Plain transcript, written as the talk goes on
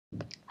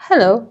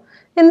Hello!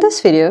 In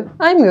this video,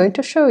 I'm going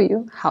to show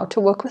you how to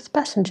work with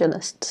passenger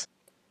lists.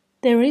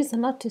 There is a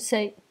lot to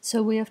say,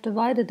 so we have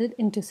divided it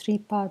into 3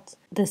 parts.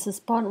 This is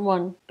part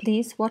 1.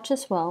 Please watch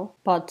as well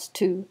parts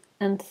 2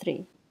 and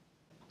 3.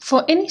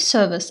 For any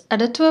service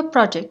added to a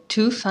project,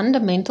 2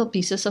 fundamental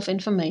pieces of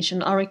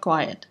information are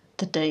required: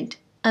 the date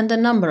and the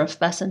number of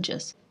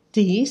passengers.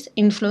 These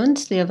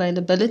influence the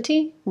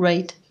availability,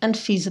 rate, and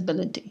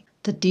feasibility.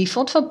 The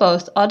default for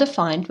both are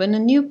defined when a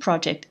new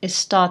project is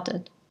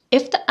started.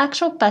 If the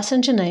actual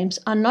passenger names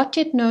are not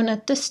yet known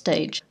at this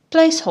stage,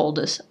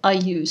 placeholders are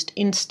used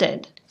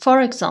instead. For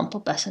example,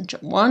 passenger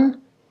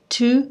 1,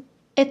 2,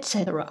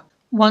 etc.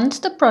 Once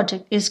the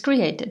project is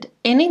created,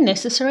 any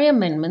necessary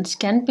amendments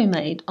can be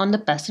made on the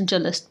passenger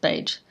list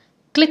page.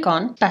 Click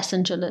on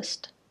Passenger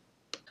List.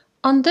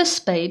 On this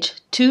page,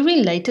 2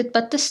 related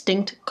but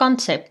distinct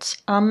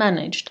concepts are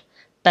managed: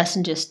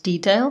 Passengers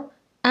Detail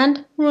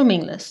and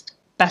Rooming List.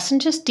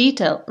 Passengers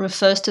Detail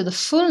refers to the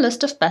full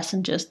list of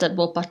passengers that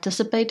will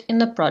participate in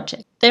the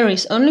project. There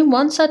is only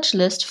one such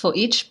list for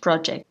each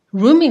project.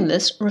 Rooming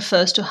List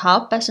refers to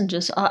how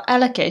passengers are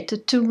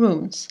allocated to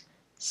rooms: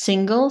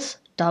 singles,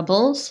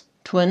 doubles,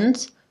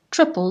 twins,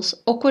 triples,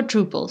 or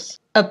quadruples.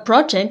 A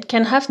project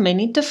can have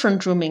many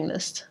different rooming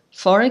lists.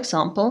 For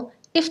example,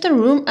 if the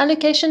room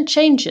allocation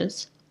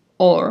changes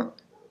or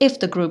if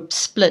the group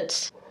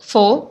splits.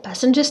 For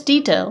Passengers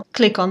Detail,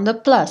 click on the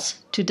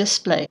plus to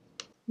display.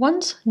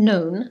 Once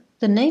known,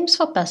 the names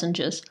for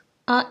passengers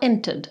are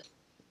entered.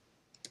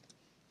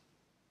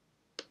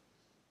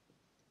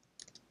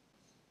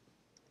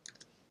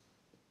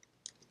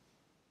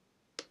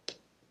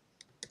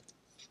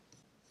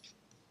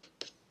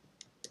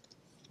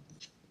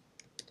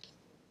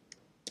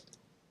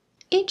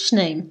 Each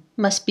name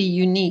must be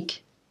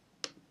unique.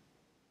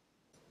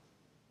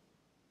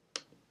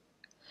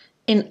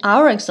 In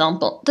our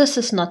example, this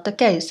is not the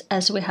case,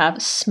 as we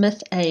have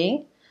Smith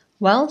A,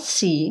 Wells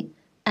C,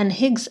 and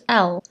Higgs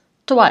L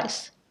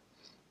twice.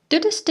 To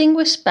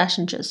distinguish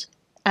passengers,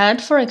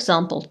 add, for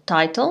example,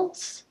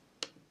 titles,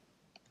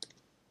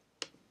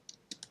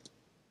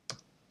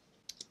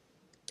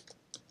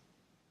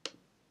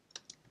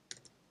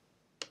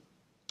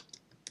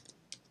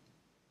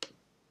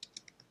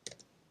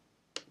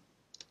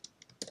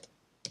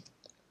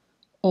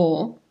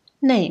 or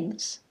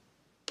names.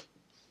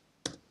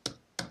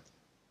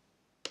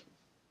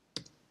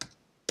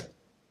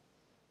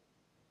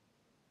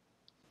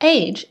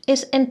 Age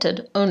is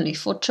entered only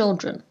for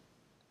children.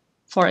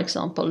 For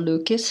example,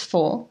 Luke is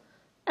 4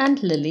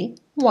 and Lily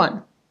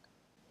 1.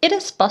 It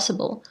is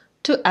possible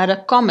to add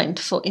a comment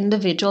for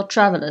individual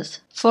travelers.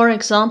 For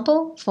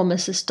example, for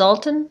Mrs.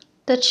 Dalton,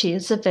 that she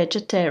is a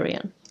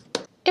vegetarian.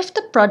 If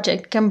the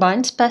project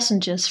combines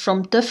passengers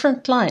from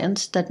different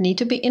clients that need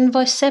to be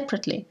invoiced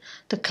separately,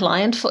 the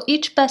client for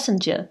each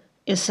passenger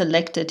is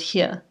selected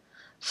here.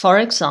 For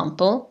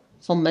example,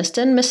 for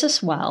Mr. and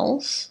Mrs.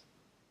 Wells,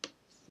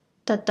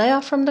 that they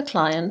are from the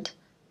client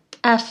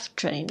F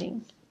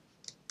Training.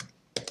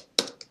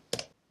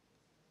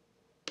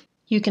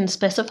 You can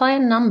specify a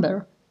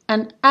number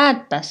and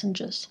add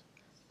passengers.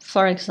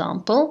 For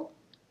example,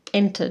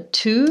 enter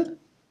 2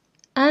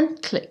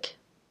 and click.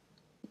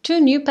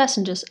 2 new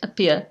passengers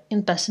appear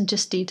in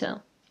Passengers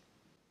Detail.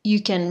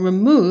 You can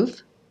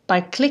remove by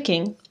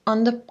clicking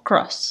on the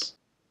cross.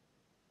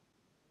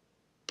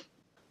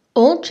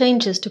 All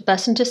changes to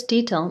Passengers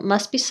Detail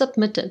must be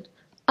submitted,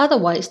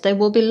 otherwise they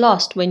will be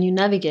lost when you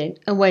navigate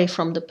away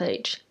from the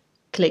page.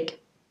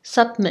 Click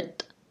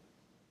Submit.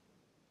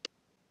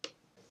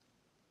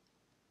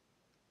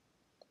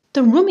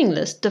 The rooming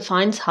list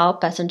defines how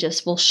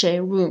passengers will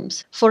share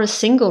rooms. For a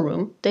single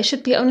room, there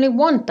should be only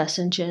one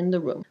passenger in the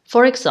room.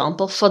 For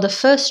example, for the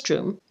first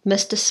room,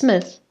 Mr.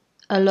 Smith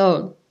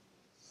alone.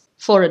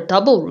 For a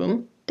double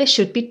room, there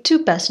should be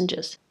 2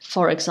 passengers.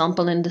 For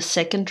example, in the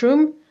second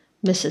room,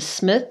 Mrs.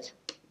 Smith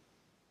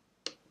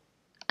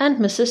and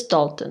Mrs.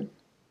 Dalton.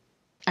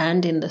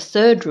 And in the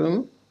third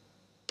room,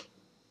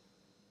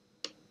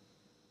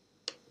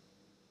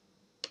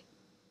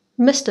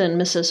 Mr.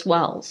 and Mrs.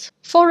 Wells.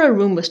 For a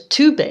room with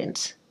 2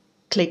 beds,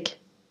 click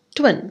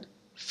Twin.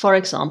 For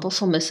example,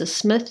 for Mrs.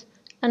 Smith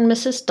and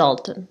Mrs.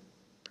 Dalton.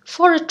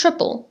 For a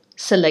triple,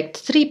 select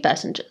 3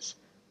 passengers.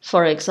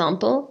 For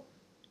example,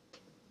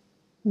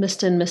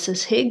 Mr. and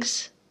Mrs.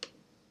 Higgs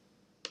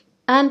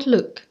and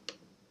Luke.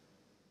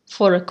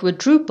 For a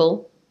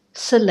quadruple,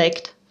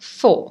 select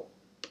 4.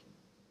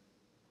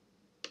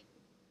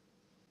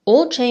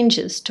 All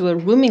changes to a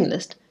rooming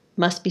list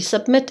must be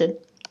submitted,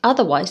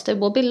 otherwise they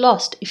will be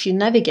lost if you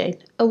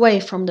navigate away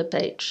from the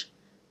page.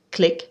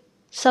 Click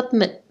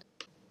Submit.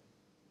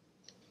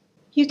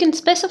 You can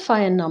specify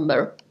a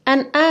number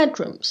and add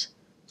rooms.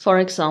 For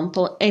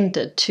example,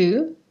 enter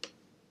 2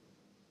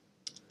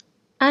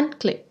 and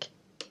click.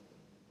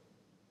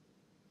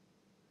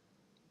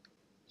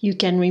 You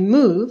can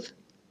remove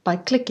by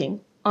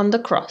clicking on the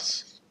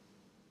cross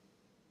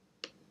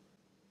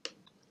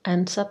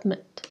and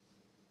submit.